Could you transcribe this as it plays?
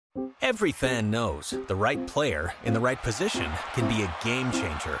Every fan knows the right player in the right position can be a game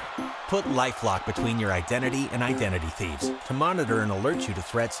changer. Put LifeLock between your identity and identity thieves to monitor and alert you to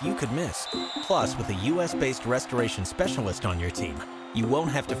threats you could miss. Plus, with a U.S.-based restoration specialist on your team, you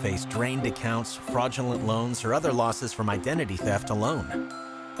won't have to face drained accounts, fraudulent loans, or other losses from identity theft alone.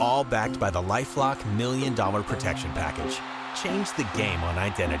 All backed by the LifeLock $1 Million Protection Package. Change the game on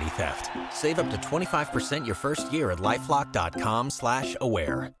identity theft. Save up to 25% your first year at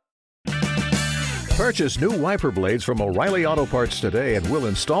LifeLock.com/aware. Purchase new wiper blades from O'Reilly Auto Parts today and we'll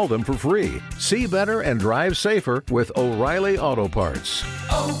install them for free. See better and drive safer with O'Reilly Auto Parts.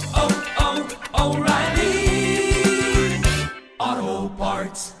 O'Reilly Auto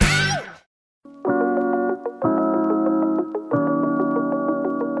Parts.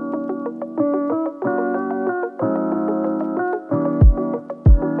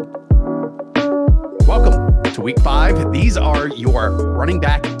 Welcome to week 5. These are your running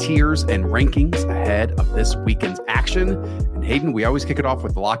back tiers and rankings ahead of this weekend's action. And Hayden, we always kick it off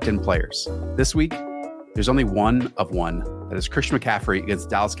with locked in players. This week, there's only one of one. That is Christian McCaffrey against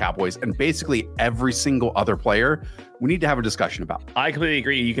Dallas Cowboys. And basically every single other player we need to have a discussion about. I completely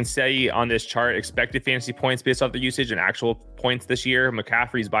agree. You can say on this chart expected fantasy points based off the usage and actual points this year.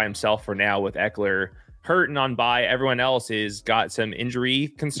 McCaffrey's by himself for now with Eckler hurt and on bye. Everyone else has got some injury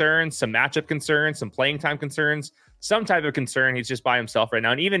concerns, some matchup concerns, some playing time concerns, some type of concern. He's just by himself right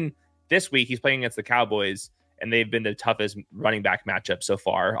now. And even this week, he's playing against the Cowboys, and they've been the toughest running back matchup so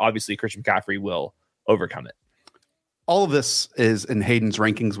far. Obviously, Christian McCaffrey will overcome it. All of this is in Hayden's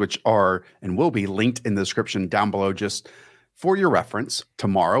rankings, which are and will be linked in the description down below. Just for your reference,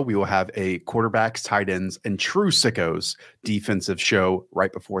 tomorrow we will have a quarterbacks, tight ends, and true sickos defensive show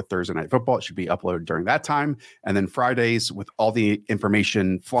right before Thursday Night Football. It should be uploaded during that time. And then Fridays, with all the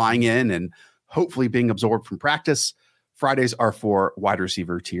information flying in and hopefully being absorbed from practice, Fridays are for wide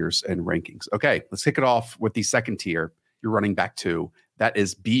receiver tiers and rankings. Okay, let's kick it off with the second tier. You're running back 2. That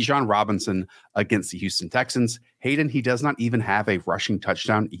is Bijan Robinson against the Houston Texans. Hayden, he does not even have a rushing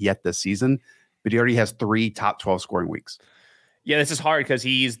touchdown yet this season, but he already has 3 top 12 scoring weeks. Yeah, this is hard because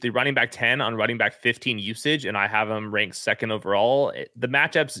he's the running back 10 on running back 15 usage, and I have him ranked second overall. The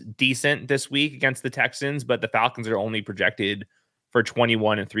matchup's decent this week against the Texans, but the Falcons are only projected for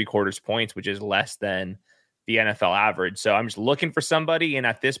 21 3/4 points, which is less than the NFL average. So I'm just looking for somebody, and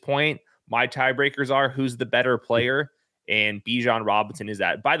at this point, my tiebreakers are who's the better player, and Bijan Robinson is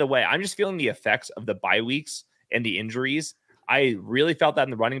that. By the way, I'm just feeling the effects of the bye weeks and the injuries. I really felt that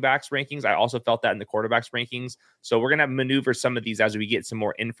in the running backs rankings. I also felt that in the quarterbacks rankings. So we're going to maneuver some of these as we get some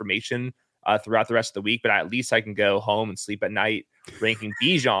more information throughout the rest of the week. But at least I can go home and sleep at night ranking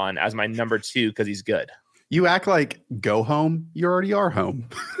Bijan as my number 2 because he's good. You act like go home. You already are home.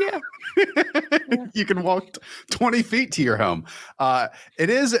 Yeah. You can walk 20 feet to your home. It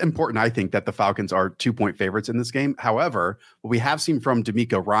is important, I think, that the Falcons are 2-point favorites in this game. However, what we have seen from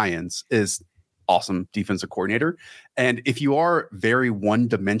D'Amico Ryans is awesome defensive coordinator. And if you are very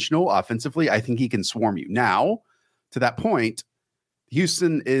one-dimensional offensively, I think he can swarm you. Now, to that point,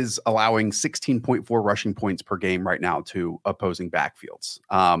 Houston is allowing 16.4 rushing points per game right now to opposing backfields.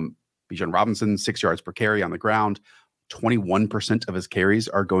 Bijan Robinson, 6 yards per carry on the ground. 21% of his carries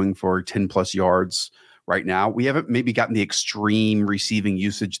are going for 10-plus yards right now. We haven't maybe gotten the extreme receiving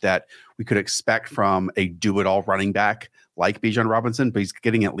usage that we could expect from a do-it-all running back like Bijan Robinson, but he's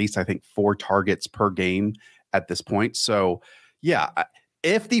getting at least, I think, 4 targets per game at this point. So, yeah,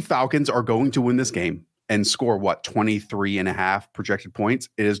 if the Falcons are going to win this game and score, 23.5 projected points,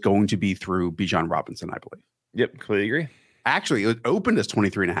 it is going to be through Bijan Robinson, I believe. Yep, completely agree. Actually, it opened as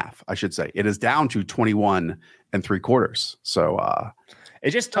 23.5, I should say. It is down to 21 3/4. So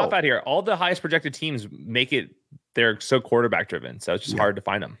it's just tough out here. All the highest projected teams make it, they're so quarterback driven. So it's just hard to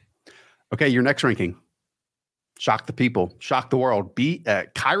find them. Okay, your next ranking. Shock the people, shock the world.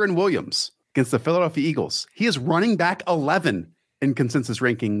 Kyren Williams against the Philadelphia Eagles. He is running back 11 in consensus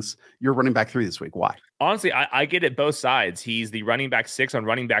rankings. You're running back 3 this week. Why? Honestly, I get it both sides. He's the running back 6 on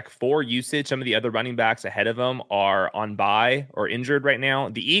running back 4 usage. Some of the other running backs ahead of him are on bye or injured right now.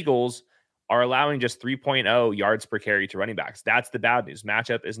 The Eagles are allowing just 3.0 yards per carry to running backs. That's the bad news.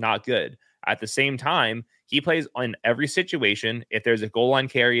 Matchup is not good. At the same time, he plays on every situation. If there's a goal line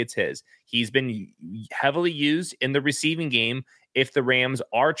carry, it's his. He's been heavily used in the receiving game if the Rams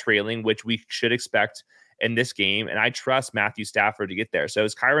are trailing, which we should expect in this game. And I trust Matthew Stafford to get there. So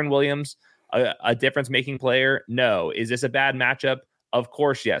is Kyren Williams a difference-making player? No. Is this a bad matchup? Of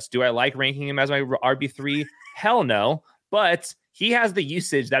course, yes. Do I like ranking him as my RB3? Hell no. But he has the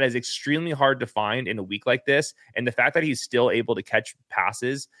usage that is extremely hard to find in a week like this. And the fact that he's still able to catch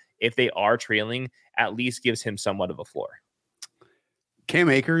passes if they are trailing at least gives him somewhat of a floor. Cam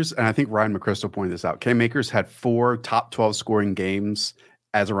Akers, and I think Ryan McChrystal pointed this out, Cam Akers had 4 top 12 scoring games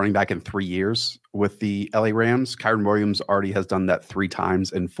as a running back in 3 years with the LA Rams. Kyron Williams already has done that 3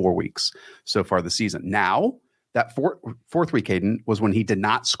 times in 4 weeks so far this season. Now, that fourth week, Hayden, was when he did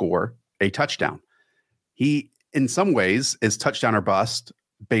not score a touchdown. He, in some ways, is touchdown or bust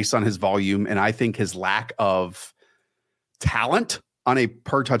based on his volume, and I think his lack of talent on a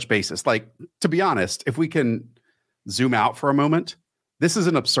per touch basis. Like, to be honest, if we can zoom out for a moment, this is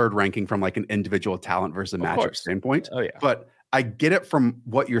an absurd ranking from like an individual talent versus a matchup standpoint. Oh, yeah. But I get it from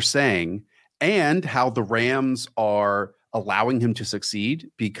what you're saying and how the Rams are allowing him to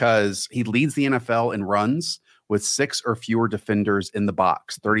succeed, because he leads the NFL in runs with 6 or fewer defenders in the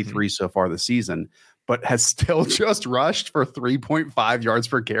box, 33 so far this season, but has still just rushed for 3.5 yards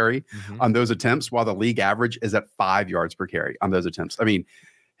per carry on those attempts, while the league average is at 5 yards per carry on those attempts. I mean,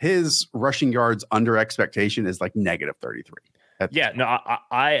 his rushing yards under expectation is like negative 33. Yeah, no,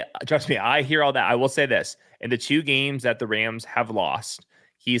 I trust me, I hear all that. I will say this: in the 2 games that the Rams have lost,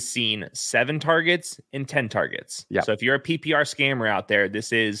 he's seen 7 targets and 10 targets. Yeah. So if you're a PPR scammer out there,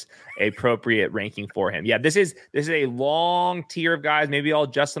 this is a appropriate ranking for him. Yeah, this is a long tier of guys. Maybe I'll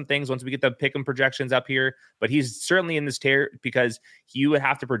adjust some things once we get the pick 'em projections up here, but he's certainly in this tier because you would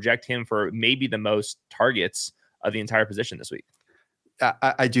have to project him for maybe the most targets of the entire position this week.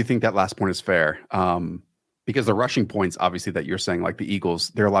 I do think that last point is fair. Because the rushing points, obviously, that you're saying, like the Eagles,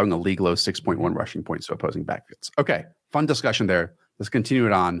 they're allowing a league low 6.1 rushing points to opposing backfields. Okay, fun discussion there. Let's continue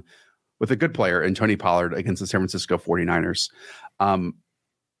it on with a good player in Tony Pollard against the San Francisco 49ers.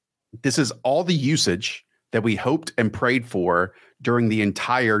 This is all the usage that we hoped and prayed for during the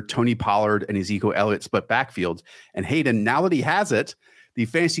entire Tony Pollard and Ezekiel Elliott split backfield. And Hayden, now that he has it, the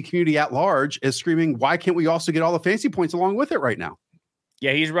fantasy community at large is screaming, why can't we also get all the fantasy points along with it right now?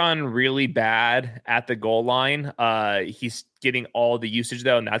 Yeah, he's run really bad at the goal line. He's getting all the usage,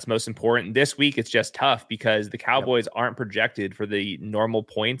 though, and that's most important. This week, it's just tough because the Cowboys aren't projected for the normal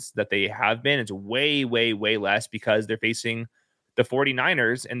points that they have been. It's way, way, way less because they're facing the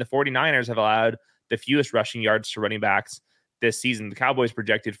 49ers, and the 49ers have allowed the fewest rushing yards to running backs this season. The Cowboys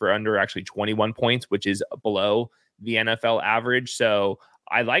projected for under actually 21 points, which is below the NFL average. So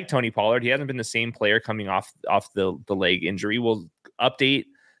I like Tony Pollard. He hasn't been the same player coming off the leg injury. We'll update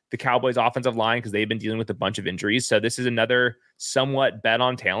the Cowboys offensive line because they've been dealing with a bunch of injuries. So this is another somewhat bet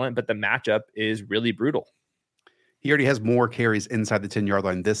on talent, but the matchup is really brutal. He already has more carries inside the 10-yard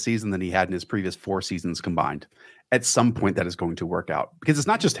line this season than he had in his previous 4 seasons combined. At some point, that is going to work out because it's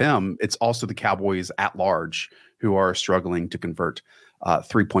not just him. It's also the Cowboys at large who are struggling to convert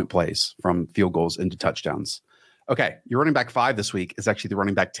 3-point plays from field goals into touchdowns. Okay, your running back 5 this week is actually the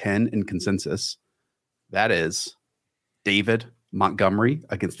running back 10 in consensus. That is David Montgomery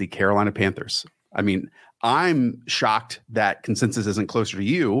against the Carolina Panthers. I mean, I'm shocked that consensus isn't closer to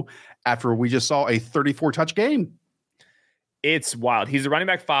you after we just saw a 34-touch game. It's wild. He's a running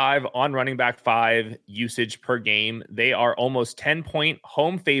back 5 on running back 5 usage per game. They are almost 10-point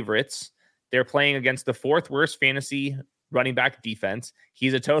home favorites. They're playing against the 4th worst fantasy running back defense.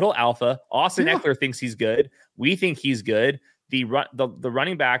 He's a total alpha. Austin Eckler thinks he's good. We think he's good. The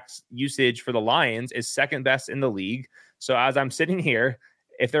running backs usage for the Lions is 2nd best in the league. So as I'm sitting here,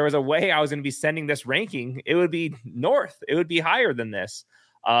 if there was a way I was going to be sending this ranking, it would be north. It would be higher than this.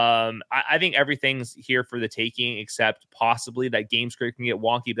 I think everything's here for the taking, except possibly that game script can get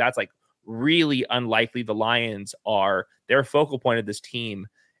wonky, but that's like really unlikely. The Lions are their focal point of this team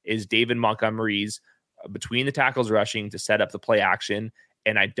is David Montgomery's between the tackles rushing to set up the play action.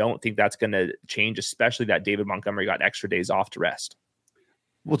 And I don't think that's going to change, especially that David Montgomery got extra days off to rest.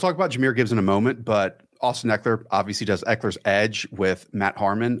 We'll talk about Jahmyr Gibbs in a moment, but Austin Eckler obviously does Eckler's edge with Matt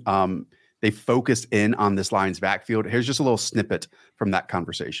Harmon. They focused in on this Lions backfield. Here's just a little snippet from that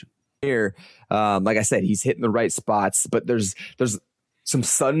conversation. Here, like I said, he's hitting the right spots, but there's some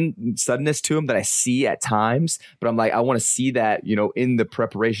suddenness to him that I see at times, but I'm like, I want to see that, in the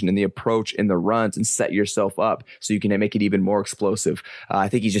preparation, in the approach, in the runs, and set yourself up so you can make it even more explosive. I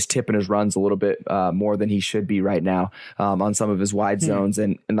think he's just tipping his runs a little bit more than he should be right now on some of his wide zones.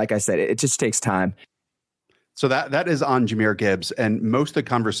 And like I said, it just takes time. So that is on Jahmyr Gibbs, and most of the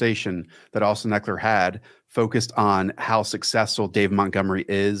conversation that Austin Eckler had focused on how successful Dave Montgomery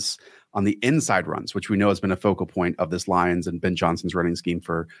is on the inside runs, which we know has been a focal point of this Lions and Ben Johnson's running scheme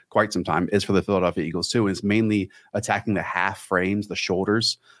for quite some time, is for the Philadelphia Eagles too. And it's mainly attacking the half frames, the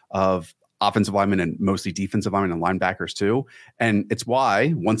shoulders of offensive linemen and mostly defensive linemen and linebackers too. And it's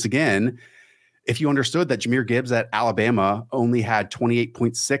why, once again, if you understood that Jahmyr Gibbs at Alabama only had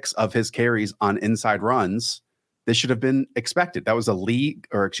 28.6 of his carries on inside runs, this should have been expected. That was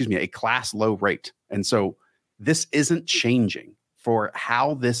a class low rate. And so this isn't changing for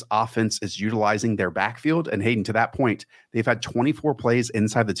how this offense is utilizing their backfield. And Hayden, to that point, they've had 24 plays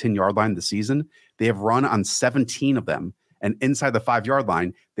inside the 10-yard line this season. They have run on 17 of them. And inside the 5-yard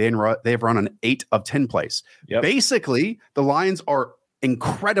line, they have run on 8 of 10 plays. Yep. Basically, the Lions are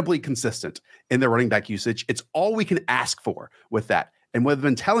incredibly consistent in their running back usage. It's all we can ask for with that. And what I've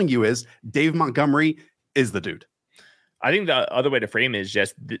been telling you is Dave Montgomery is the dude. I think the other way to frame it is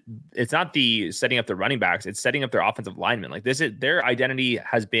just it's not the setting up the running backs, it's setting up their offensive linemen. Like this is their identity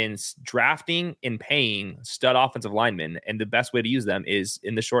has been drafting and paying stud offensive linemen, and the best way to use them is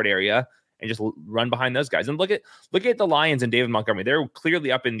in the short area and just run behind those guys. And look at the Lions and David Montgomery. They're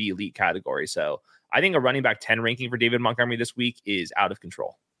clearly up in the elite category. So I think a running back 10 ranking for David Montgomery this week is out of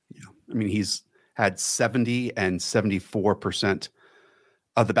control. Yeah. I mean, he's had 70 and 74%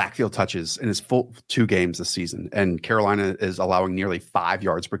 of the backfield touches in his full 2 games this season. And Carolina is allowing nearly 5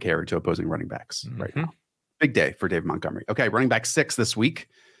 yards per carry to opposing running backs right now. Big day for David Montgomery. Okay, running back 6 this week,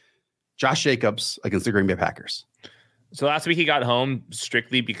 Josh Jacobs against the Green Bay Packers. So last week he got home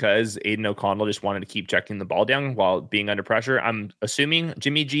strictly because Aiden O'Connell just wanted to keep checking the ball down while being under pressure. I'm assuming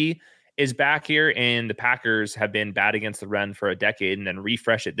Jimmy G is back here, and the Packers have been bad against the run for a decade and then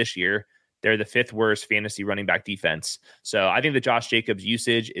refresh it this year. They're the 5th worst fantasy running back defense. So I think the Josh Jacobs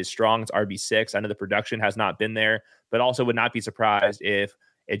usage is strong. It's RB6. I know the production has not been there, but also would not be surprised if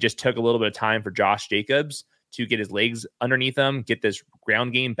it just took a little bit of time for Josh Jacobs to get his legs underneath him, get this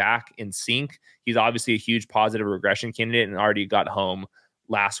ground game back in sync. He's obviously a huge positive regression candidate and already got home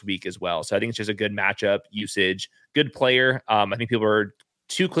last week as well. So I think it's just a good matchup usage, good player. I think people are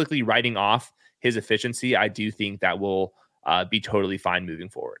too quickly writing off his efficiency. I do think that will be totally fine moving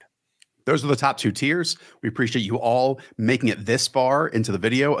forward. Those are the top 2 tiers. We appreciate you all making it this far into the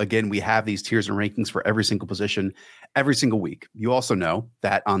video. Again, we have these tiers and rankings for every single position every single week. You also know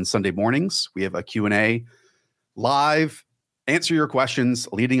that on Sunday mornings, we have a Q&A live, answer your questions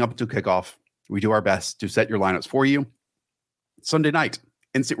leading up to kickoff. We do our best to set your lineups for you. Sunday night,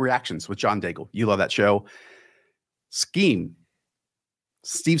 instant reactions with John Daigle. You love that show. Scheme.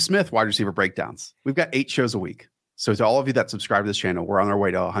 Steve Smith, wide receiver breakdowns. We've got 8 shows a week. So to all of you that subscribe to this channel, we're on our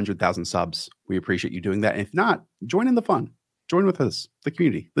way to 100,000 subs. We appreciate you doing that. And if not, join in the fun. Join with us, the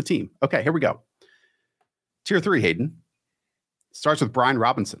community, the team. Okay, here we go. Tier 3, Hayden. Starts with Brian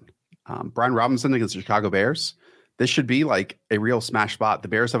Robinson. Brian Robinson against the Chicago Bears. This should be like a real smash spot. The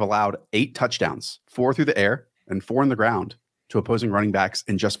Bears have allowed 8 touchdowns, 4 through the air and 4 on the ground to opposing running backs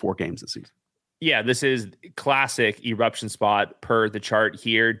in just 4 games this season. Yeah, this is classic eruption spot per the chart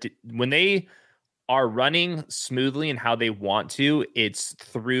here. When they are running smoothly and how they want to, it's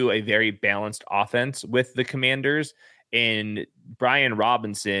through a very balanced offense with the Commanders. And Brian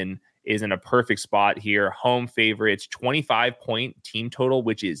Robinson is in a perfect spot here. Home favorites, 25-point team total,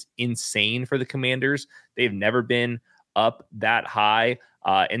 which is insane for the Commanders. They've never been up that high.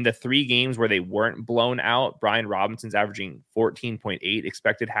 In the 3 games where they weren't blown out, Brian Robinson's averaging 14.8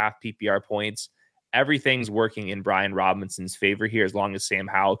 expected half PPR points. Everything's working in Brian Robinson's favor here as long as Sam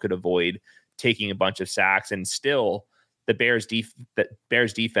Howell could avoid taking a bunch of sacks, and still the Bears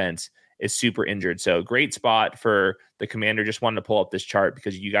defense is super injured. So great spot for the Commander. Just wanted to pull up this chart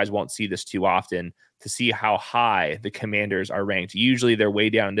because you guys won't see this too often to see how high the Commanders are ranked. Usually they're way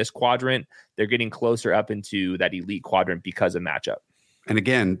down in this quadrant. They're getting closer up into that elite quadrant because of matchup. And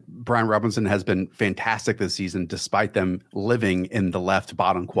again, Brian Robinson has been fantastic this season, despite them living in the left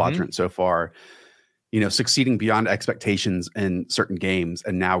bottom quadrant so far. You know, succeeding beyond expectations in certain games,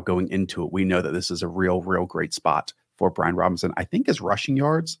 and now going into it, we know that this is a real great spot for Brian Robinson. I think his rushing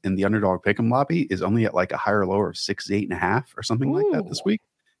yards in the underdog pick'em lobby is only at like a higher lower of 68.5 or something like that this week.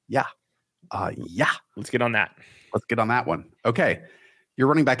 Yeah. Let's get on that. Let's get on that one. Okay. Your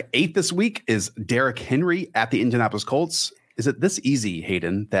running back 8 this week is Derrick Henry at the Indianapolis Colts. Is it this easy,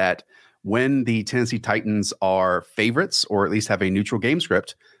 Hayden, that when the Tennessee Titans are favorites, or at least have a neutral game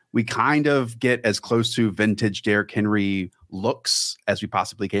script, we kind of get as close to vintage Derrick Henry looks as we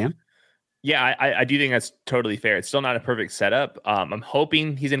possibly can? Yeah, I do think that's totally fair. It's still not a perfect setup. I'm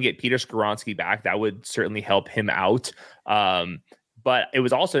hoping he's going to get Peter Skoronski back. That would certainly help him out. But it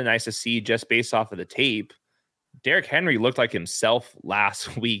was also nice to see, just based off of the tape, Derrick Henry looked like himself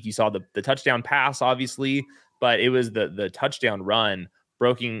last week. You saw the touchdown pass, obviously, but it was the touchdown run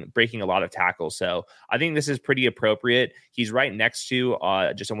breaking a lot of tackles. So I think this is pretty appropriate. He's right next to,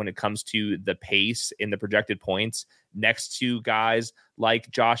 just when it comes to the pace in the projected points, next to guys like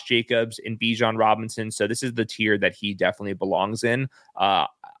Josh Jacobs and Bijan Robinson. So this is the tier that he definitely belongs in.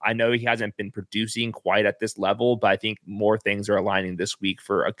 I know he hasn't been producing quite at this level, but I think more things are aligning this week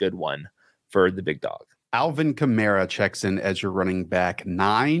for a good one for the big dog. Alvin Kamara checks in as your running back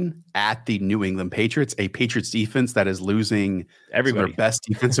 9 at the New England Patriots, a Patriots defense that is losing Everybody. some of their best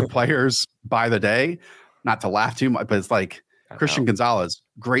defensive players by the day. Not to laugh too much, but it's like Christian Gonzalez,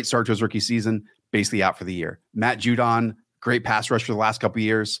 great start to his rookie season, basically out for the year. Matt Judon, great pass rush for the last couple of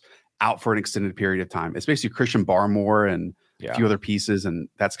years, out for an extended period of time. It's basically Christian Barmore and a few other pieces, and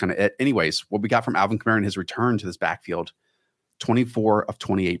that's kind of it. Anyways, what we got from Alvin Kamara in his return to this backfield, 24 of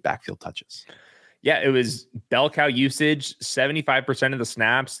 28 backfield touches. Yeah, it was bell cow usage, 75% of the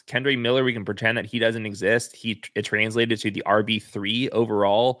snaps. Kendre Miller, we can pretend that he doesn't exist. It translated to the RB3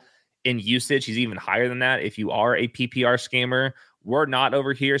 overall in usage. He's even higher than that if you are a PPR scammer. We're not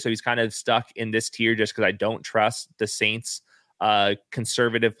over here, so he's kind of stuck in this tier just because I don't trust the Saints'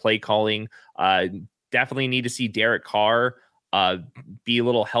 conservative play calling. Definitely need to see Derek Carr be a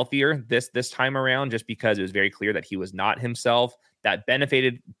little healthier this time around, just because it was very clear that he was not himself. That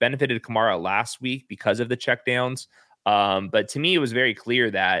benefited Kamara last week because of the checkdowns. But to me, it was very clear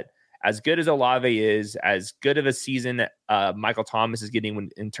that as good as Olave is, as good of a season Michael Thomas is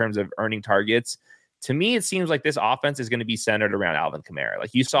getting in terms of earning targets, to me, it seems like this offense is going to be centered around Alvin Kamara.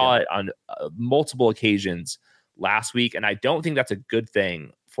 Like you saw it on multiple occasions last week, and I don't think that's a good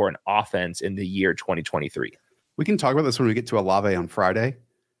thing for an offense in the year 2023. We can talk about this when we get to Olave on Friday.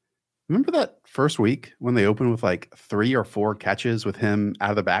 Remember that first week when they opened with like 3 or 4 catches with him out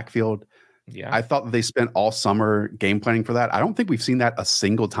of the backfield? Yeah. I thought that they spent all summer game planning for that. I don't think we've seen that a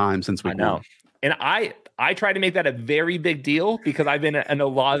single time since week 1. And I try to make that a very big deal because I've been an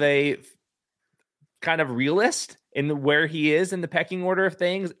Olave kind of realist in where he is in the pecking order of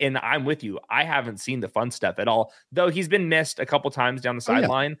things. And I'm with you. I haven't seen the fun stuff at all, though he's been missed a couple times down the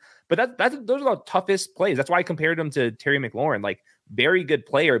sideline. But those are the toughest plays. That's why I compared him to Terry McLaurin. Like, very good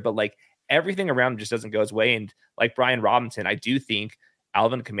player, but like everything around him just doesn't go his way. And like Brian Robinson, I do think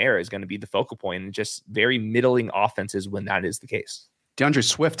Alvin Kamara is going to be the focal point, and just very middling offenses when that is the case. DeAndre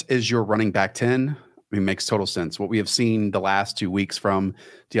Swift is your running back 10. I mean, makes total sense. What we have seen the last 2 weeks from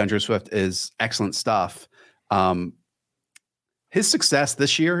DeAndre Swift is excellent stuff. His success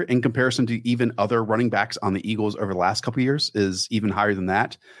this year in comparison to even other running backs on the Eagles over the last couple of years is even higher than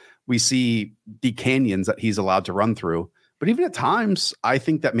that. We see the canyons that he's allowed to run through. But even at times, I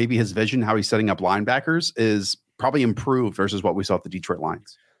think that maybe his vision, how he's setting up linebackers, is probably improved versus what we saw at the Detroit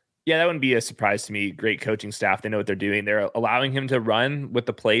Lions. Yeah, that wouldn't be a surprise to me. Great coaching staff. They know what they're doing. They're allowing him to run with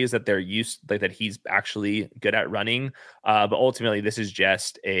the plays that they're used, like that he's actually good at running. But ultimately, this is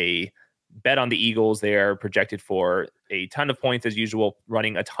just a bet on the Eagles. They are projected for a ton of points as usual,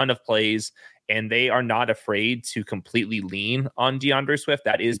 running a ton of plays, and they are not afraid to completely lean on DeAndre Swift.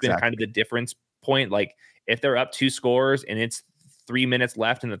 That has been kind of the difference point. Like, if they're up 2 scores and it's 3 minutes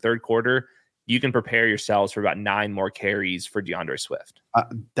left in the third quarter, you can prepare yourselves for about 9 more carries for DeAndre Swift.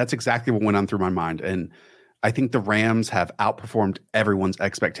 That's exactly what went on through my mind. And I think the Rams have outperformed everyone's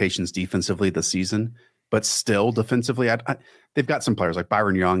expectations defensively this season, but still defensively, they've got some players like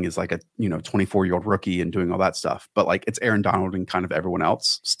Byron Young is like a 24-year-old rookie and doing all that stuff. But like it's Aaron Donald and kind of everyone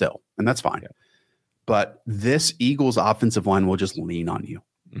else still, and that's fine. Yeah. But this Eagles offensive line will just lean on you.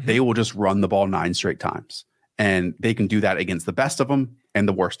 Mm-hmm. They will just run the ball 9 straight times. And they can do that against the best of them and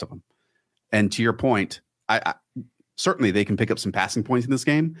the worst of them. And to your point, I certainly they can pick up some passing points in this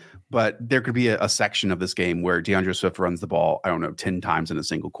game, but there could be a section of this game where DeAndre Swift runs the ball, 10 times in a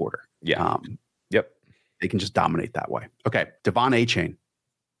single quarter. Yeah. They can just dominate that way. Okay. Devon Achane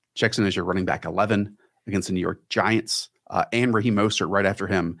checks in as your running back 11 against the New York Giants, and Raheem Mostert right after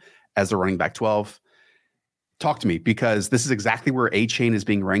him as the running back 12. Talk to me, because this is exactly where Achane is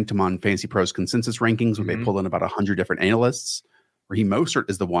being ranked among Fantasy Pros consensus rankings when they pull in about 100 different analysts. Raheem Mostert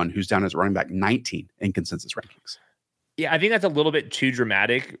is the one who's down as running back 19 in consensus rankings. Yeah, I think that's a little bit too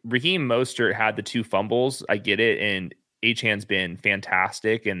dramatic. Raheem Mostert had the 2 fumbles. I get it. And Achane's been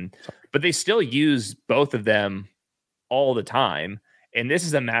fantastic. But they still use both of them all the time. And this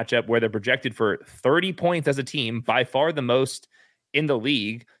is a matchup where they're projected for 30 points as a team, by far the most in the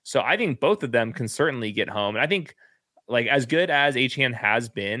league. So I think both of them can certainly get home. And I think, like, as good as Achane has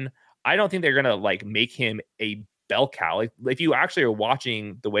been, I don't think they're going to like make him a bell cow. Like, if you actually are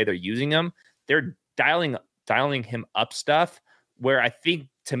watching the way they're using him, they're dialing him up stuff where I think,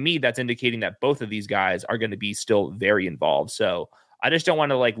 to me, that's indicating that both of these guys are going to be still very involved. So I just don't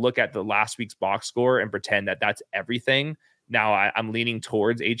want to like look at the last week's box score and pretend that that's everything. Now I'm leaning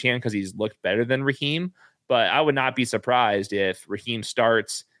towards Achane because he's looked better than Raheem, but I would not be surprised if Raheem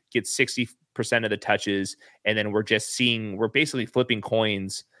starts, gets 60% of the touches, and then we're basically flipping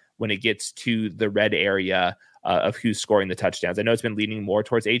coins when it gets to the red area of who's scoring the touchdowns. I know it's been leaning more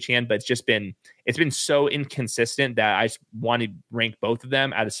towards Achane, but it's been so inconsistent that I want to rank both of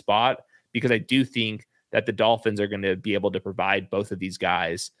them at a spot, because I do think that the Dolphins are going to be able to provide both of these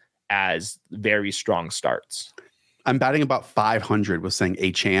guys as very strong starts. I'm batting about 500 with saying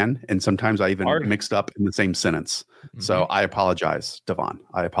Achane, and sometimes I even mixed up in the same sentence. Mm-hmm. So I apologize, Devon.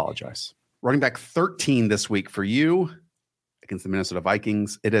 I apologize. Running back 13 this week for you against the Minnesota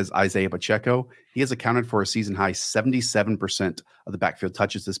Vikings, it is Isaiah Pacheco. He has accounted for a season high 77% of the backfield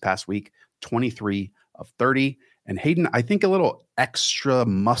touches this past week, 23 of 30. And Hayden, I think a little extra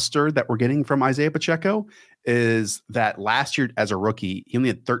mustard that we're getting from Isaiah Pacheco is that last year as a rookie, he only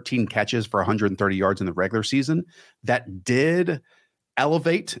had 13 catches for 130 yards in the regular season. That did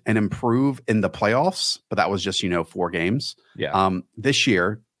elevate and improve in the playoffs, but that was just, 4 games. Yeah. This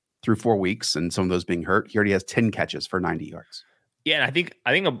year, through 4 weeks, and some of those being hurt, he already has 10 catches for 90 yards. Yeah, and I think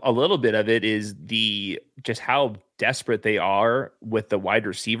a little bit of it is just how desperate they are with the wide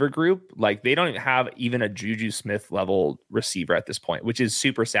receiver group. Like, they don't have even a Juju Smith level receiver at this point, which is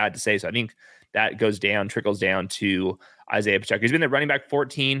super sad to say. So I think that trickles down to Isaiah Pacheco. He's been the running back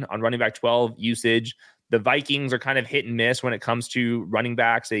 14 on running back 12 usage. The Vikings are kind of hit and miss when it comes to running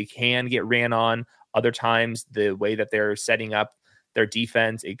backs. They can get ran on. Other times, the way that they're setting up their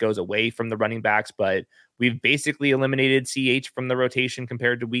defense, it goes away from the running backs, but we've basically eliminated CH from the rotation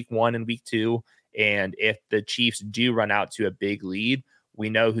compared to week 1 and week 2. And if the Chiefs do run out to a big lead, we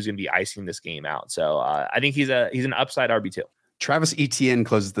know who's going to be icing this game out. So I think he's an upside RB2. Travis Etienne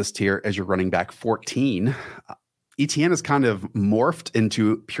closes this tier as your running back 14. Etienne has kind of morphed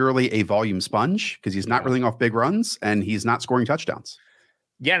into purely a volume sponge because he's not reeling off big runs and he's not scoring touchdowns.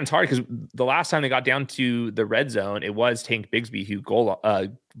 Yeah, and it's hard because the last time they got down to the red zone, it was Tank Bigsby who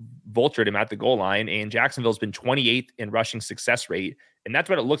vultured him at the goal line, and Jacksonville's been 28th in rushing success rate, and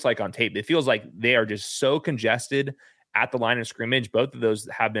that's what it looks like on tape. It feels like they are just so congested at the line of scrimmage. Both of those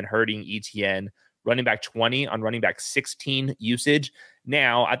have been hurting Etienne. Running back 20 on running back 16 usage.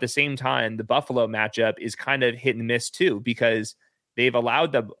 Now, at the same time, the Buffalo matchup is kind of hit and miss too, because they've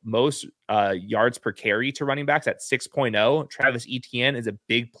allowed the most yards per carry to running backs at 6.0. Travis Etienne is a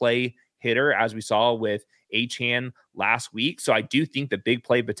big play hitter, as we saw with Achane last week. So I do think the big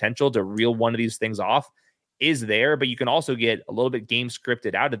play potential to reel one of these things off is there, but you can also get a little bit game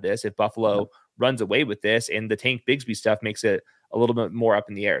scripted out of this if Buffalo runs away with this, and the Tank Bigsby stuff makes it a little bit more up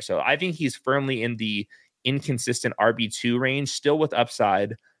in the air. So I think he's firmly in the inconsistent RB2 range, still with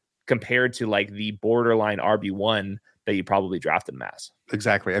upside compared to like the borderline RB1 that you probably drafted him as.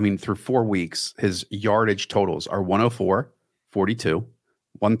 Exactly. I mean, through 4 weeks, his yardage totals are 104, 42,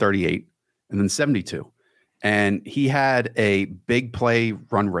 138, and then 72. And he had a big play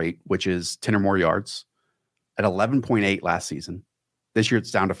run rate, which is 10 or more yards, at 11.8 last season. This year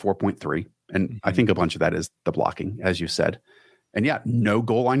it's down to 4.3. And I think a bunch of that is the blocking, as you said. And yeah, no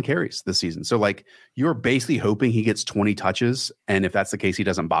goal line carries this season. So like, you're basically hoping he gets 20 touches. And if that's the case, he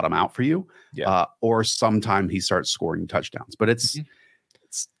doesn't bottom out for you. Yeah. Or sometime he starts scoring touchdowns. But it's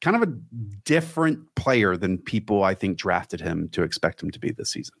kind of a different player than people, I think, drafted him to expect him to be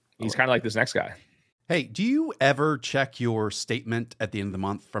this season. He's kind of like this next guy. Hey, do you ever check your statement at the end of the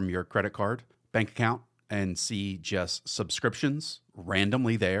month from your credit card, bank account, and see just subscriptions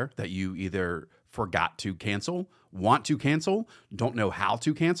randomly there that you either forgot to cancel, want to cancel, don't know how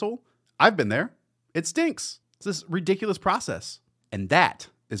to cancel? I've been there. It stinks. It's this ridiculous process. And that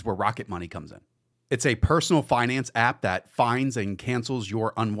is where Rocket Money comes in. It's a personal finance app that finds and cancels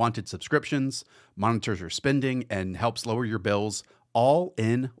your unwanted subscriptions, monitors your spending, and helps lower your bills all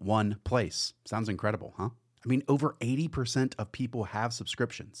in one place. Sounds incredible, huh? I mean, over 80% of people have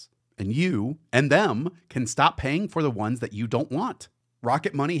subscriptions, and you and them can stop paying for the ones that you don't want.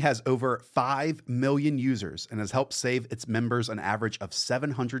 Rocket Money has over 5 million users and has helped save its members an average of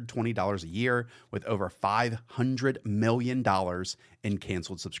 $720 a year with over $500 million in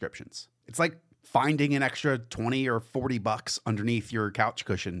canceled subscriptions. It's like finding an extra 20 or 40 bucks underneath your couch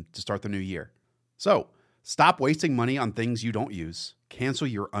cushion to start the new year. So stop wasting money on things you don't use. Cancel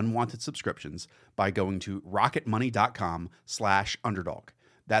your unwanted subscriptions by going to rocketmoney.com/underdog.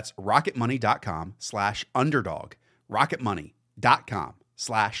 That's rocketmoney.com/underdog. rocketmoney.com/underdog.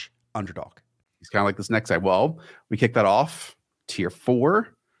 He's kind of like this next guy. Well, we kick that off tier 4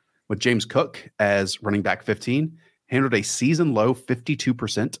 with James Cook as running back 15. Handled a season low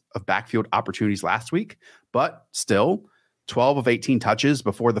 52% of backfield opportunities last week, but still 12 of 18 touches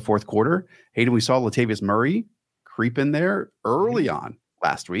before the fourth quarter. Hayden, we saw Latavius Murray creep in there early on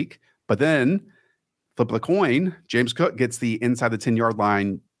last week, but then flip the coin, James Cook gets the inside the 10-yard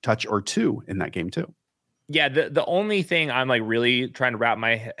line touch or 2 in that game too. Yeah, the only thing I'm like really trying to wrap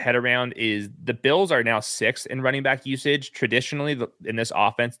my head around is the Bills are now 6th in running back usage. Traditionally, in this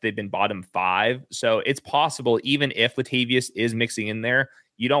offense, they've been bottom 5. So it's possible, even if Latavius is mixing in there,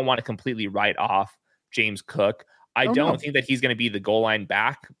 you don't want to completely write off James Cook. I don't think that he's going to be the goal line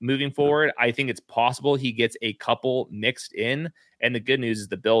back moving forward. I think it's possible he gets a couple mixed in. And the good news is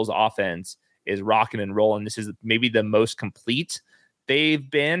the Bills offense is rocking and rolling. This is maybe the most complete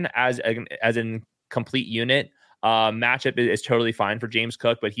they've been as a complete unit. Matchup is totally fine for James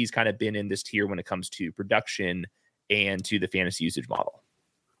Cook, but he's kind of been in this tier when it comes to production and to the fantasy usage model.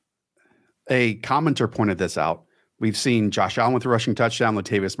 A commenter pointed this out. We've seen Josh Allen with a rushing touchdown,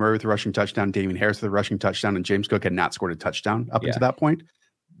 Latavius Murray with a rushing touchdown, Damian Harris with a rushing touchdown, and James Cook had not scored a touchdown up until that point.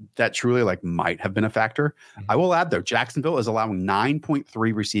 That truly might have been a factor. I will add, though, Jacksonville is allowing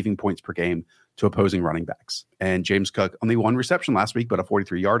 9.3 receiving points per game to opposing running backs. And James Cook only one reception last week, but a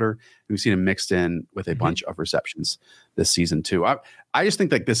 43-yarder. We've seen him mixed in with a bunch of receptions this season, too. I just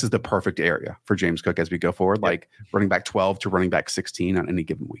think this is the perfect area for James Cook as we go forward, running back 12 to running back 16 on any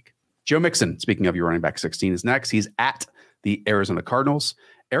given week. Joe Mixon, speaking of your running back 16, is next. He's at the Arizona Cardinals.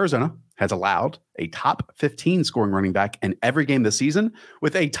 Arizona has allowed a top 15 scoring running back in every game this season,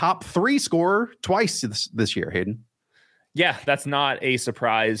 with a top 3 scorer twice this year, Hayden. Yeah, that's not a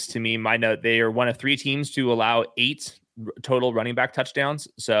surprise to me. My note, they are one of 3 teams to allow 8 total running back touchdowns.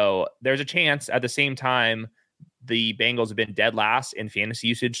 So there's a chance at the same time the Bengals have been dead last in fantasy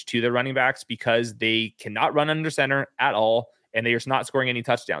usage to their running backs because they cannot run under center at all, and they are not scoring any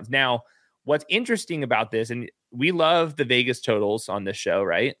touchdowns. Now, what's interesting about this, and we love the Vegas totals on this show,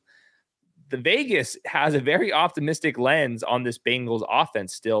 right? The Vegas has a very optimistic lens on this Bengals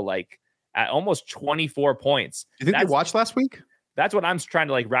offense still, at almost 24 points. You think they watched last week? That's what I'm trying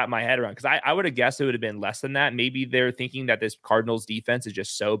to wrap my head around, because I would have guessed it would have been less than that. Maybe they're thinking that this Cardinals defense is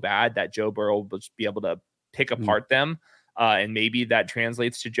just so bad that Joe Burrow will just be able to pick apart them. And maybe that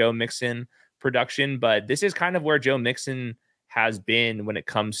translates to Joe Mixon production. But this is kind of where Joe Mixon has been when it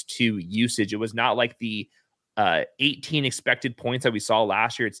comes to usage. It was not like the 18 expected points that we saw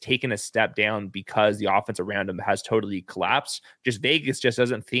last year. It's taken a step down because the offense around him has totally collapsed. Vegas just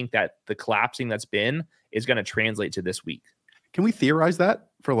doesn't think that the collapsing that's been is going to translate to this week. Can we theorize that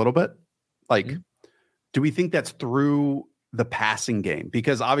for a little bit? Do we think that's through the passing game?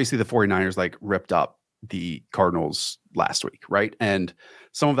 Because obviously the 49ers ripped up the Cardinals last week, right? And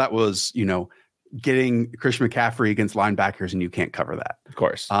some of that was, getting Christian McCaffrey against linebackers, and you can't cover that. Of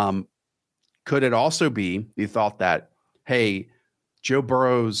course. Could it also be the thought that, hey, Joe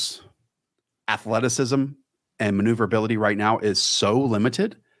Burrow's athleticism and maneuverability right now is so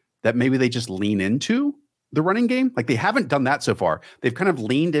limited that maybe they just lean into the running game? They haven't done that so far. They've kind of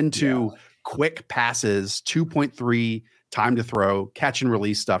leaned into quick passes, 2.3 time to throw, catch and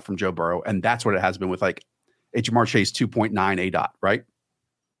release stuff from Joe Burrow. And that's what it has been with Ja'Marr Chase 2.9 ADOT, right?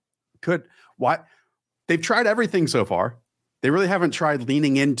 They've tried everything so far. They really haven't tried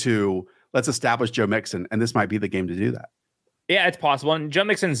leaning into, let's establish Joe Mixon, and this might be the game to do that. Yeah, it's possible. And Joe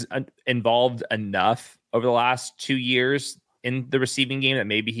Mixon's involved enough over the last 2 years in the receiving game that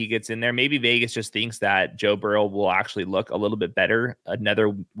maybe he gets in there. Maybe Vegas just thinks that Joe Burrow will actually look a little bit better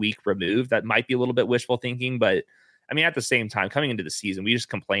another week removed. That might be a little bit wishful thinking, but at the same time, coming into the season, we just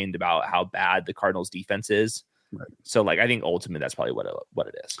complained about how bad the Cardinals defense is. Right. So I think ultimately that's probably what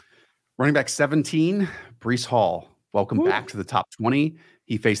it is. Running back 17, Breece Hall. Welcome back to the top 20.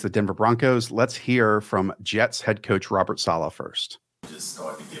 He faced the Denver Broncos. Let's hear from Jets head coach Robert Saleh first. Just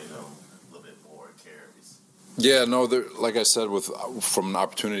start to give him a little bit more carries. Yeah, no, like I said, from an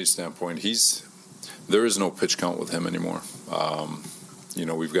opportunity standpoint, there is no pitch count with him anymore.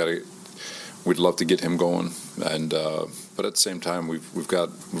 We'd love to get him going, but at the same time, we've got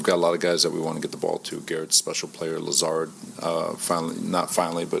a lot of guys that we want to get the ball to. Garrett's a special player. Lazard,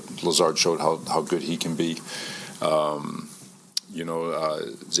 but Lazard showed how good he can be.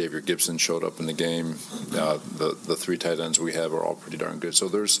 Xavier Gibson showed up in the game. The 3 tight ends we have are all pretty darn good. So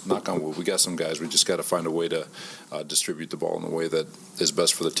there's, knock on wood, we got some guys. We just got to find a way to distribute the ball in a way that is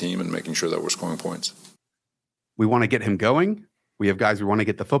best for the team and making sure that we're scoring points. We want to get him going. We have guys we want to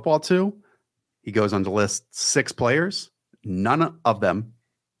get the football to. He goes on to list 6 players. None of them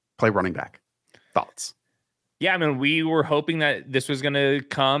play running back. Thoughts? Yeah, we were hoping that this was going to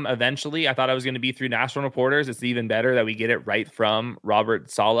come eventually. I thought it was going to be through national reporters. It's even better that we get it right from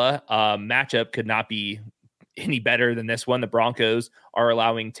Robert Saleh. Matchup could not be any better than this one. The Broncos are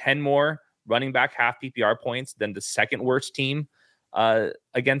allowing 10 more running back half PPR points than the second worst team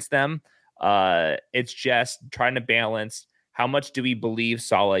against them. It's just trying to balance how much do we believe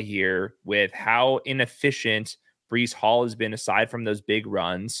Saleh here with how inefficient Breece Hall has been aside from those big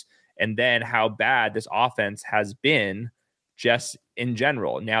runs, and then how bad this offense has been just in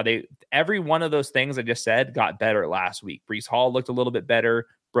general. Now, every one of those things I just said got better last week. Breece Hall looked a little bit better,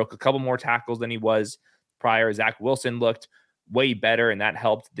 broke a couple more tackles than he was prior. Zach Wilson looked way better, and that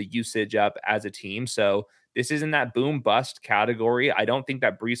helped the usage up as a team. So this isn't that boom bust category. I don't think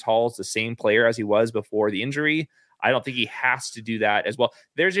that Breece Hall is the same player as he was before the injury. I don't think he has to do that as well.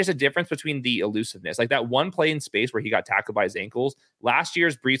 There's just a difference between the elusiveness. Like that one play in space where he got tackled by his ankles. Last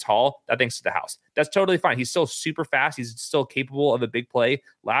year's Breece Hall, that thing's to the house. That's totally fine. He's still super fast. He's still capable of a big play.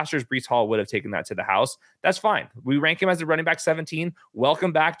 Last year's Breece Hall would have taken that to the house. That's fine. We rank him as a running back 17.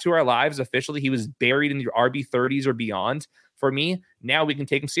 Welcome back to our lives. Officially, he was buried in the RB 30s or beyond. For me, now we can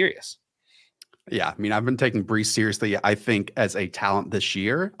take him serious. Yeah, I mean, I've been taking Breece seriously. I think as a talent this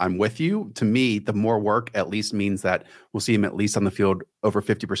year, I'm with you. To me, the more work at least means that we'll see him at least on the field over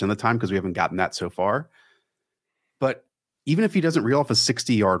 50% of the time because we haven't gotten that so far. But even if he doesn't reel off a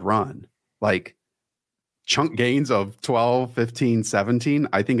 60-yard run, like chunk gains of 12, 15, 17,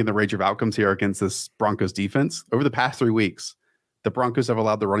 I think in the range of outcomes here against this Broncos defense over the past 3 weeks, the Broncos have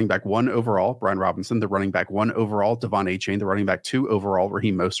allowed the running back 1 overall, Brian Robinson, the running back 1 overall, Devon Achane, the running back 2 overall,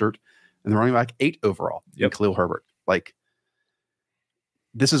 Raheem Mostert, and the running back 8 overall, Khalil Herbert. Like,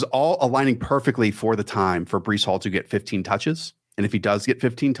 this is all aligning perfectly for the time for Breece Hall to get 15 touches. And if he does get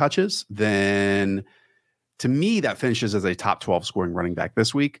 15 touches, then to me, that finishes as a top 12 scoring running back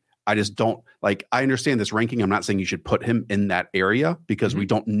this week. I just don't like, I understand this ranking. I'm not saying you should put him in that area because we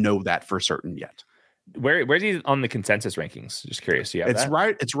don't know that for certain yet. Where's he on the consensus rankings? Just curious. Yeah, it's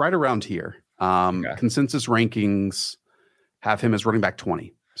right around here. Consensus rankings have him as running back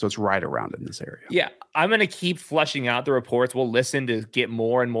 20. So it's right around in this area. Yeah, I'm going to keep flushing out the reports. We'll listen to get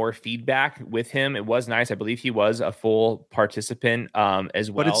more and more feedback with him. It was nice. I believe he was a full participant as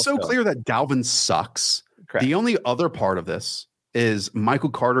well. But it's so clear that Dalvin sucks. Correct. The only other part of this is Michael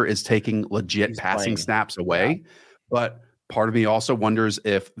Carter is taking legit passing snaps away. Yeah. But part of me also wonders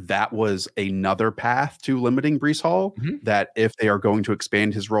if that was another path to limiting Breece Hall, that if they are going to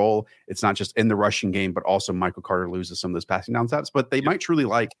expand his role, it's not just in the rushing game, but also Michael Carter loses some of those passing down stats. But they might truly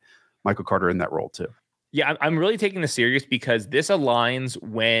like Michael Carter in that role too. Yeah, I'm really taking this serious because this aligns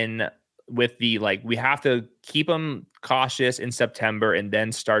with the, like, we have to keep him cautious in September and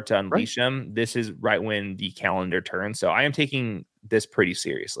then start to unleash him. This is right when the calendar turns. So I am taking this pretty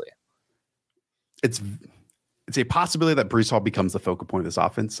seriously. It's a possibility that Breece Hall becomes the focal point of this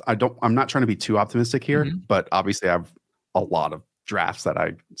offense. I'm not trying to be too optimistic here, but obviously I have a lot of drafts that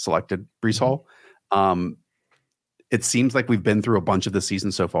I selected Breece Hall. It seems like we've been through a bunch of the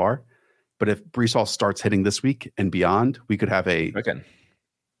season so far, but if Breece Hall starts hitting this week and beyond, we could have we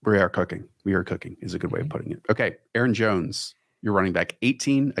are cooking. We are cooking is a good way of putting it. Okay. Aaron Jones, you're running back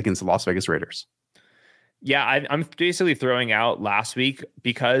 18 against the Las Vegas Raiders. Yeah, I'm basically throwing out last week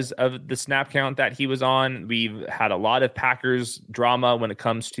because of the snap count that he was on. We've had a lot of Packers drama when it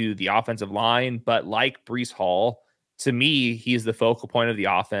comes to the offensive line, but like Breece Hall, to me, he's the focal point of the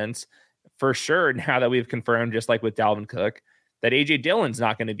offense. For sure, now that we've confirmed, just like with Dalvin Cook, that A.J. Dillon's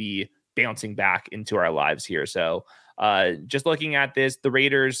not going to be bouncing back into our lives here. So just looking at this, the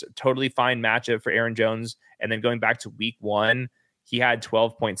Raiders, totally fine matchup for Aaron Jones. And then going back to week 1, he had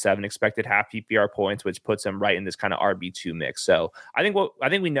 12.7 expected half PPR points, which puts him right in this kind of RB2 mix. So I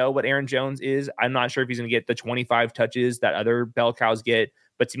think we know what Aaron Jones is. I'm not sure if he's going to get the 25 touches that other bell cows get,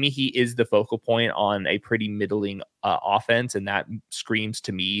 but to me, he is the focal point on a pretty middling offense, and that screams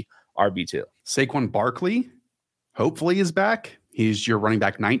to me RB2. Saquon Barkley hopefully is back. He's your running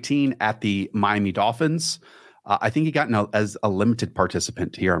back 19 at the Miami Dolphins. I think he got as a limited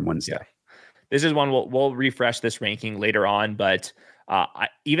participant here on Wednesday. Yeah. This is one we'll refresh this ranking later on, but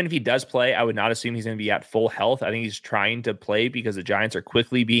even if he does play, I would not assume he's going to be at full health. I think he's trying to play because the Giants are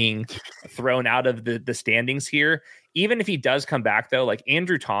quickly being thrown out of the standings here. Even if he does come back, though, like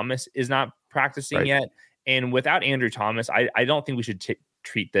Andrew Thomas is not practicing yet. And without Andrew Thomas, I don't think we should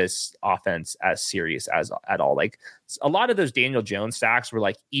treat this offense as serious at all. Like a lot of those Daniel Jones sacks were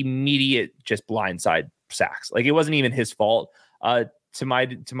like immediate, just blindside sacks. Like it wasn't even his fault. In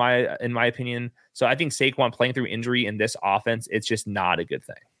my opinion. So I think Saquon playing through injury in this offense, it's just not a good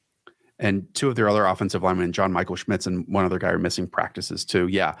thing. And 2 of their other offensive linemen, John Michael Schmitz and one other guy, are missing practices too.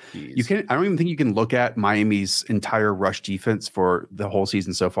 Yeah. Jeez. I don't even think you can look at Miami's entire rush defense for the whole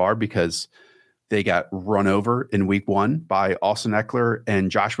season so far because they got run over in week 1 by Austin Eckler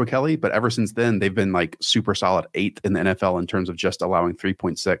and Joshua Kelly. But ever since then, they've been like super solid 8th in the NFL in terms of just allowing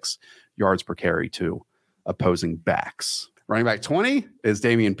 3.6 yards per carry to opposing backs. Running back 20 is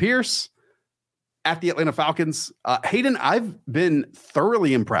Dameon Pierce at the Atlanta Falcons. Hayden, I've been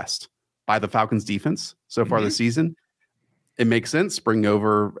thoroughly impressed by the Falcons defense so far this season. It makes sense bringing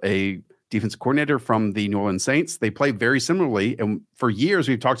over a defensive coordinator from the New Orleans Saints. They play very similarly. And for years,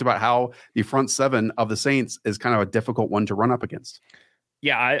 we've talked about how the front 7 of the Saints is kind of a difficult one to run up against.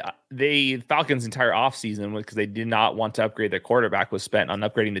 Yeah, the Falcons' entire offseason, because they did not want to upgrade their quarterback, was spent on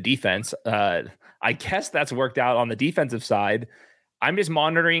upgrading the defense. I guess that's worked out on the defensive side. I'm just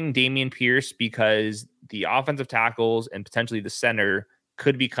monitoring Dameon Pierce because the offensive tackles and potentially the center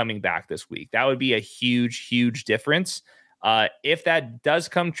could be coming back this week. That would be a huge, huge difference. If that does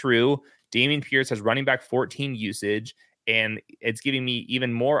come true, Dameon Pierce has running back 14 usage, and it's giving me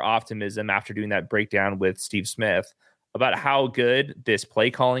even more optimism after doing that breakdown with Steve Smith about how good this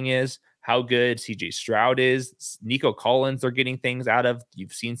play calling is, how good CJ Stroud is. Nico Collins, they're getting things out of.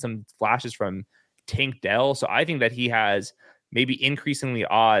 You've seen some flashes from Tank Dell. So I think that he has maybe increasingly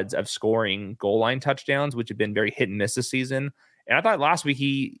odds of scoring goal line touchdowns, which have been very hit and miss this season. And I thought last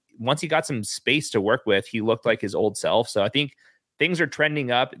week, once he got some space to work with, he looked like his old self. So I think things are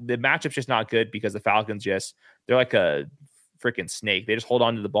trending up. The matchup's just not good because the Falcons they're like a freaking snake. They just hold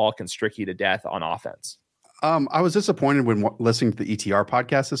on to the ball, constrict you to death on offense. I was disappointed when listening to the ETR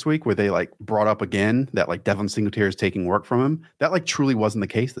podcast this week, where they like brought up again that like Devin Singletary is taking work from him. That like truly wasn't the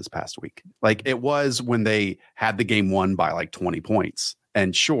case this past week. Like it was when they had the game won by like 20 points.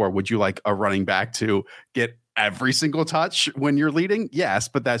 And sure, would you like a running back to get every single touch when you're leading? Yes,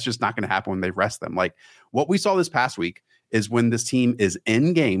 but that's just not going to happen when they rest them. Like what we saw this past week is when this team is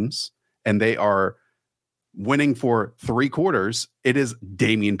in games and they are winning for 3 quarters, it is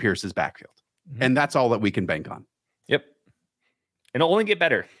Dameon Pierce's backfield. And that's all that we can bank on. Yep. And it'll only get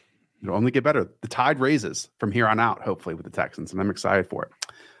better. It'll only get better. The tide raises from here on out, hopefully, with the Texans, and I'm excited for it.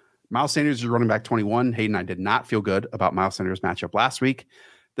 Miles Sanders is running back 21. Hayden, I did not feel good about Miles Sanders' matchup last week.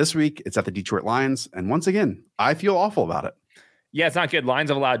 This week, it's at the Detroit Lions. And once again, I feel awful about it. Yeah, it's not good. Lions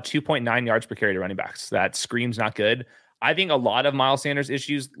have allowed 2.9 yards per carry to running backs. That screams not good. I think a lot of Miles Sanders'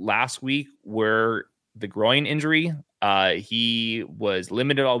 issues last week were the groin injury. He was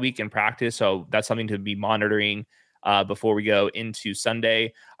limited all week in practice, so that's something to be monitoring before we go into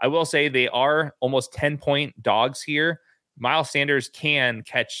Sunday. I will say they are almost 10-point dogs here. Miles Sanders can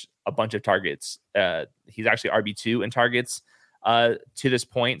catch a bunch of targets. He's actually RB2 in targets to this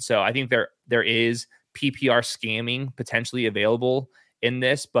point, so I think there is PPR scamming potentially available in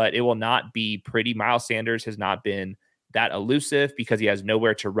this, but it will not be pretty. Miles Sanders has not been that elusive because he has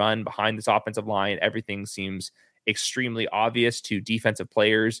nowhere to run behind this offensive line. Everything seems extremely obvious to defensive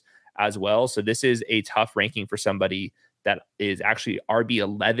players as well. So this is a tough ranking for somebody that is actually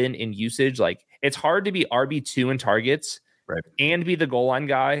RB11 in usage. Like it's hard to be RB2 in targets, right, and be the goal line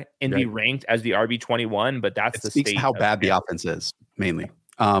guy and be ranked as the RB21, but that's the state how bad the offense is mainly.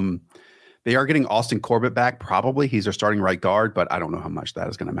 They are getting Austin Corbett back. Probably he's their starting right guard, but I don't know how much that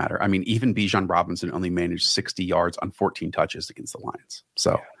is going to matter. I mean, even Bijan Robinson only managed 60 yards on 14 touches against the Lions.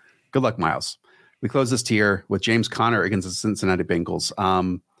 So good luck, Miles. We close this tier with James Conner against the Cincinnati Bengals.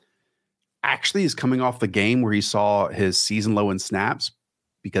 Actually is coming off the game where he saw his season low in snaps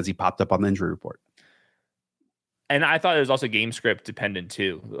because he popped up on the injury report. And I thought it was also game script dependent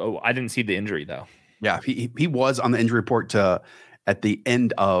too. Oh, I didn't see the injury though. Yeah, he was on the injury report at the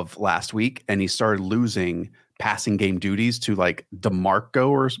end of last week, and he started losing passing game duties to like DeMarco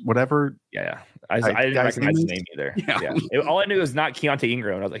or whatever. Yeah. I didn't recognize his name either. Yeah. All I knew was not Keontae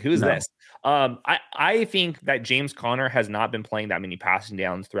Ingram. And I was like, who's this? I think that James Conner has not been playing that many passing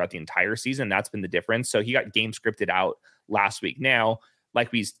downs throughout the entire season. That's been the difference. So he got game scripted out last week. Now,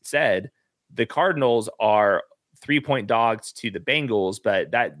 like we said, the Cardinals are 3-point dogs to the Bengals,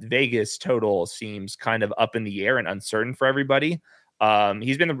 but that Vegas total seems kind of up in the air and uncertain for everybody.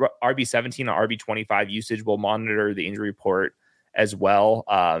 He's been the RB17 or RB25 usage. We'll monitor the injury report as well.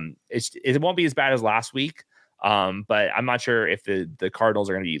 It won't be as bad as last week, but I'm not sure if the Cardinals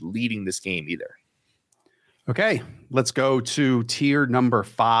are going to be leading this game either. Okay, let's go to tier number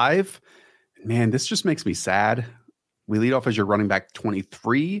 5. Man, this just makes me sad. We lead off as your running back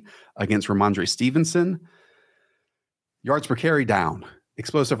 23 against Ramondre Stevenson. Yards per carry down.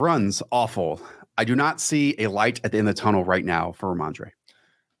 Explosive runs, awful. I do not see a light at the end of the tunnel right now for Ramondre.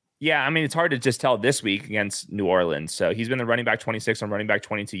 Yeah, I mean, it's hard to just tell this week against New Orleans. So he's been the running back 26 on running back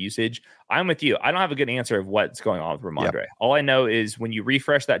 22 usage. I'm with you. I don't have a good answer of what's going on with Ramondre. Yep. All I know is when you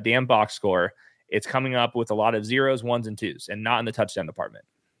refresh that damn box score, it's coming up with a lot of 0s, 1s, and 2s, and not in the touchdown department.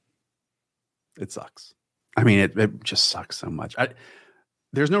 It sucks. I mean, it just sucks so much.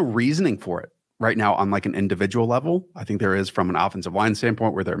 There's no reasoning for it right now on like an individual level. I think there is from an offensive line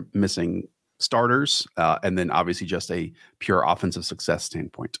standpoint where they're missing starters, and then obviously just a pure offensive success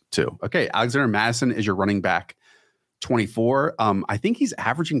standpoint too. Okay, Alexander Mattison is your running back 24. I think he's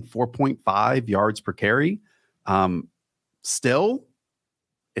averaging 4.5 yards per carry. Still,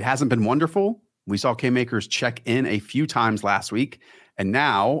 it hasn't been wonderful. We saw K-Makers check in a few times last week, and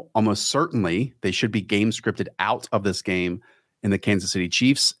now almost certainly they should be game scripted out of this game in the Kansas City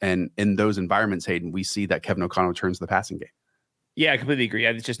Chiefs. And in those environments, Hayden, we see that Kevin O'Connell turns the passing game. Yeah, I completely agree.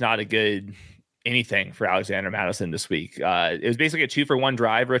 It's just not a good anything for Alexander Mattison this week. It was basically a 2-for-1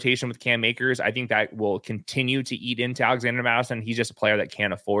 drive rotation with Cam Akers. I think that will continue to eat into Alexander Mattison. He's just a player that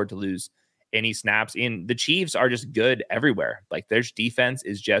can't afford to lose any snaps. In the Chiefs are just good everywhere. Like their defense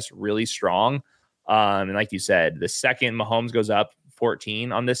is just really strong. And like you said, the second Mahomes goes up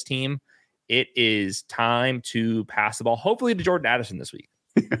 14 on this team, it is time to pass the ball, hopefully to Jordan Addison this week.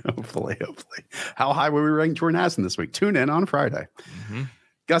 hopefully. How high will we rank Jordan Addison this week? Tune in on Friday. Mm-hmm.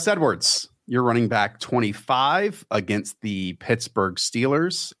 Gus Edwards, you're running back 25 against the Pittsburgh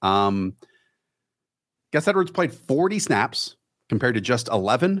Steelers. Gus Edwards played 40 snaps compared to just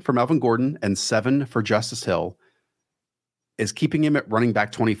 11 for Melvin Gordon and 7 for Justice Hill. Is keeping him at running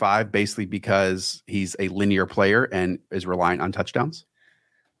back 25 basically because he's a linear player and is reliant on touchdowns?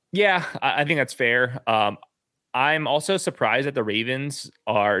 Yeah, I think that's fair. I'm also surprised that the Ravens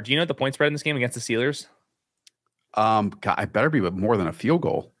are. Do you know what the point spread in this game against the Steelers? God, I better be with more than a field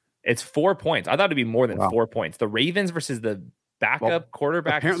goal. It's 4 points. I thought it'd be more than 4 points. The Ravens versus the backup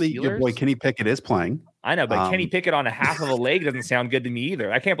quarterback. Apparently, Steelers? Your boy Kenny Pickett is playing. I know, but Kenny Pickett on a half of a leg doesn't sound good to me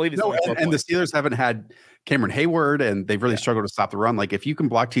either. I can't believe it's and the Steelers haven't had Cameron Hayward, and they've really struggled to stop the run. Like if you can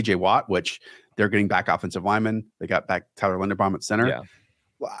block TJ Watt, which they're getting back offensive linemen, they got back Tyler Linderbaum at center. Yeah.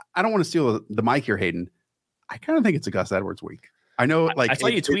 Well, I don't want to steal the mic here, Hayden. I kind of think it's a Gus Edwards week. I know, like I saw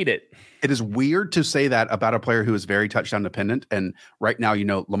you tweet it. It is weird to say that about a player who is very touchdown dependent. And right now,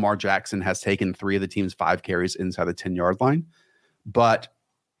 Lamar Jackson has taken 3 of the team's 5 carries inside the 10-yard line. But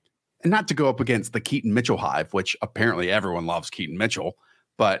and not to go up against the Keaton Mitchell hive, which apparently everyone loves Keaton Mitchell,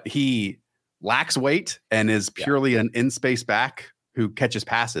 but he lacks weight and is purely an in-space back who catches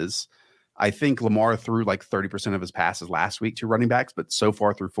passes. I think Lamar threw like 30% of his passes last week to running backs, but so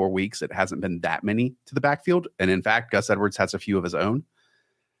far through 4 weeks, it hasn't been that many to the backfield. And in fact, Gus Edwards has a few of his own.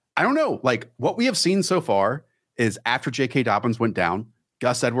 I don't know. Like what we have seen so far is after J.K. Dobbins went down,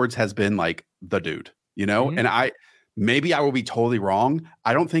 Gus Edwards has been like the dude, Mm-hmm. And maybe I will be totally wrong.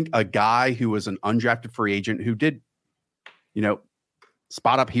 I don't think a guy who was an undrafted free agent who did,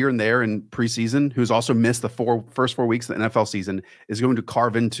 spot up here and there in preseason, who's also missed the first 4 weeks of the NFL season, is going to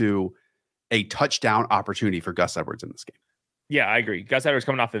carve into a touchdown opportunity for Gus Edwards in this game. Yeah, I agree. Gus Edwards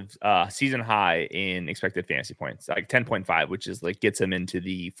coming off of season high in expected fantasy points, like 10.5, which is like gets him into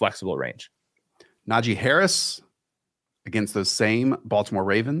the flexible range. Najee Harris against those same Baltimore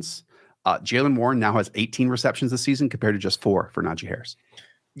Ravens. Jaylen Warren now has 18 receptions this season compared to just 4 for Najee Harris.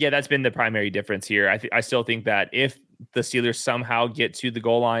 Yeah, that's been the primary difference here. I still think that if the Steelers somehow get to the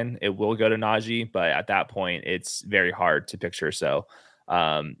goal line, it will go to Najee, but at that point, it's very hard to picture. So,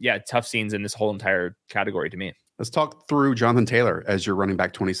 tough scenes in this whole entire category to me. Let's talk through Jonathan Taylor as your running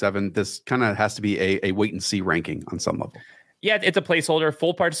back 27. This kind of has to be a wait and see ranking on some level. Yeah, it's a placeholder,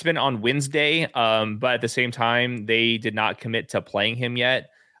 full participant on Wednesday, but at the same time, they did not commit to playing him yet.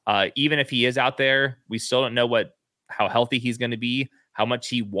 Even if he is out there, we still don't know how healthy he's going to be, how much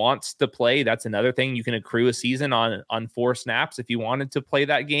he wants to play. That's another thing. You can accrue a season on 4 snaps if you wanted to play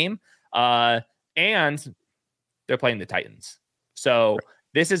that game. And they're playing the Titans. So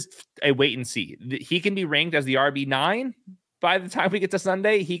this is a wait and see. He can be ranked as the RB9 by the time we get to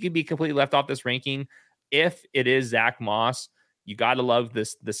Sunday. He could be completely left off this ranking. If it is Zach Moss, you got to love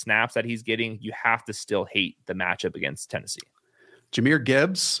the snaps that he's getting. You have to still hate the matchup against Tennessee. Jahmyr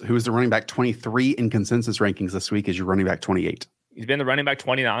Gibbs, who is the running back 23 in consensus rankings this week, is your running back 28. He's been the running back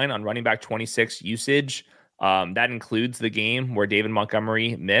 29 on running back 26 usage. That includes the game where David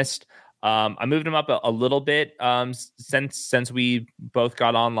Montgomery missed. I moved him up a little bit since we both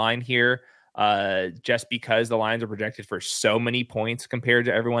got online here, just because the Lions are projected for so many points compared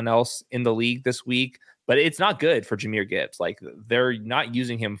to everyone else in the league this week. But it's not good for Jahmyr Gibbs. Like they're not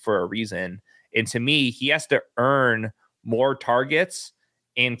using him for a reason. And to me, he has to earn more targets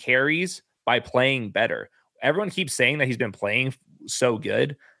and carries by playing better. Everyone keeps saying that he's been playing so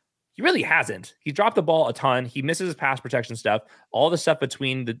good. He really hasn't. He dropped the ball a ton. He misses his pass protection stuff. All the stuff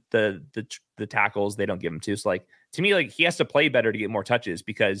between the tackles, they don't give him to. So to me, he has to play better to get more touches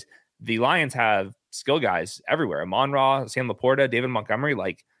because the Lions have skill guys everywhere. Amon-Ra, Sam Laporta, David Montgomery.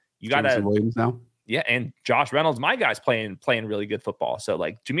 You got to Williams now. Yeah, and Josh Reynolds, my guy's playing really good football. So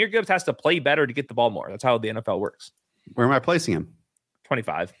Jahmyr Gibbs has to play better to get the ball more. That's how the NFL works. Where am I placing him?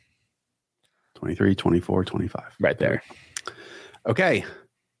 25. 23, 24, 25. Right there. Okay.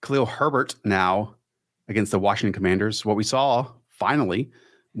 Khalil Herbert now against the Washington Commanders. What we saw finally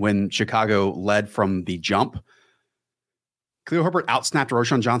when Chicago led from the jump, Khalil Herbert outsnapped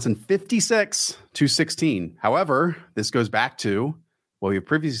Roschon Johnson 56-16. However, this goes back to what we've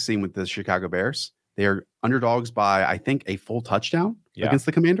previously seen with the Chicago Bears. They are underdogs by, I think, a full touchdown against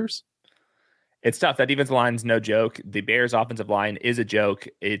the Commanders. It's tough. That defensive line's no joke. The Bears offensive line is a joke.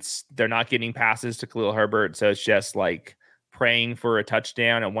 They're not getting passes to Khalil Herbert. So it's just like praying for a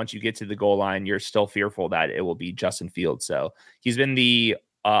touchdown. And once you get to the goal line, you're still fearful that it will be Justin Fields. So he's been the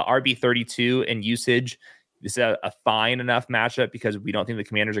RB32 in usage. This is a fine enough matchup because we don't think the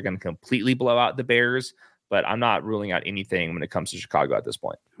Commanders are going to completely blow out the Bears, but I'm not ruling out anything when it comes to Chicago at this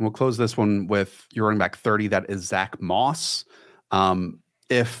point. We'll close this one with your running back 30. That is Zach Moss.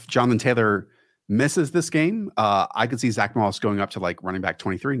 If Jonathan Taylor misses this game, I could see Zach Moss going up to like running back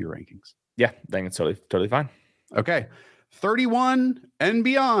 23 in your rankings. Yeah, I think it's totally fine. Okay. 31 and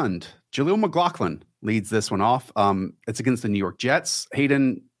beyond. Jaleel McLaughlin leads this one off. It's against the New York Jets.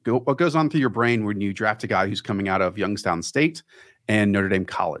 Hayden, what goes on through your brain when you draft a guy who's coming out of Youngstown State and Notre Dame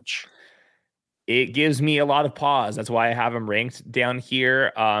College? It gives me a lot of pause. That's why I have him ranked down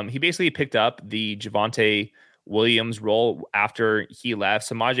here. He basically picked up the Javonte Williams role after he left.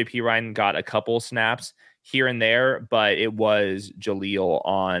 Samaje Perine got a couple snaps here and there, but it was Jaleel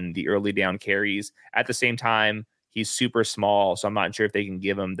on the early down carries. At the same time, he's super small, so I'm not sure if they can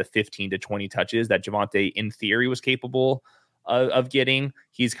give him the 15 to 20 touches that Javonte, in theory, was capable of getting.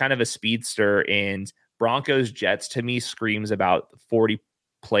 He's kind of a speedster, and Broncos Jets to me screams about 40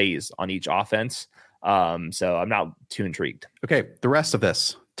 plays on each offense. So I'm not too intrigued. Okay, the rest of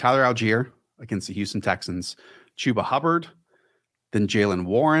this: Tyler Algier against the Houston Texans, Chuba Hubbard, then Jaylen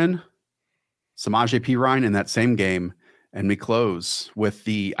Warren, Samaje Perine in that same game, and we close with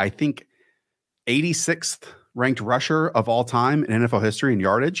the, I think, 86th ranked rusher of all time in NFL history in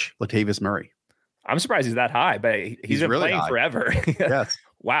yardage, Latavius Murray. I'm surprised he's that high, but he's been really playing forever. Yes.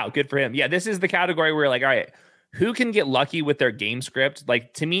 Wow, good for him. Yeah, this is the category where like, all right, who can get lucky with their game script?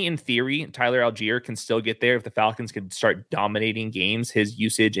 Like, to me, in theory, Tyler Algier can still get there if the Falcons can start dominating games. His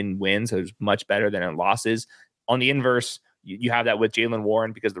usage in wins is much better than in losses. On the inverse, you have that with Jaylen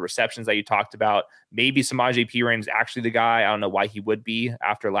Warren because the receptions that you talked about. Maybe Samaje Perine is actually the guy. I don't know why he would be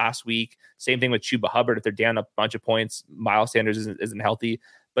after last week. Same thing with Chuba Hubbard. If they're down a bunch of points, Miles Sanders isn't healthy.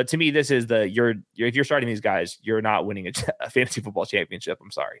 But to me, this is if you're starting these guys, you're not winning a fantasy football championship.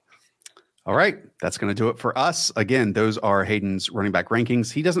 I'm sorry. All right. That's going to do it for us. Again, those are Hayden's running back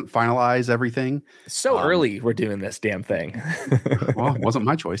rankings. He doesn't finalize everything. So early we're doing this damn thing. Well, it wasn't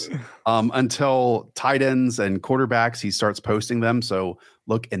my choice. Until tight ends and quarterbacks, he starts posting them. So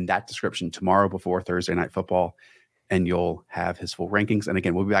look in that description tomorrow before Thursday Night Football, and you'll have his full rankings. And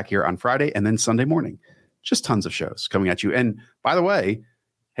again, we'll be back here on Friday and then Sunday morning. Just tons of shows coming at you. And by the way,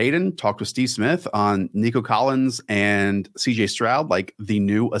 Hayden talked with Steve Smith on Nico Collins and CJ Stroud, like the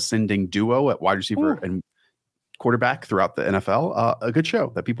new ascending duo at wide receiver and quarterback throughout the NFL. A good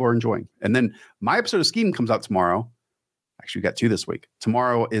show that people are enjoying. And then my episode of Scheme comes out tomorrow. Actually, we got two this week.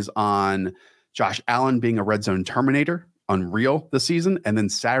 Tomorrow is on Josh Allen being a red zone terminator, unreal this season. And then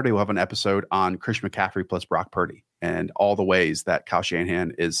Saturday, we'll have an episode on Christian McCaffrey plus Brock Purdy and all the ways that Kyle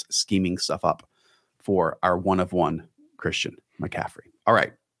Shanahan is scheming stuff up for our one of one Christian McCaffrey. All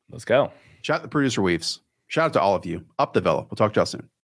right. Let's go. Shout out to producer Weaves. Shout out to all of you. Up the Villa. We'll talk to y'all soon.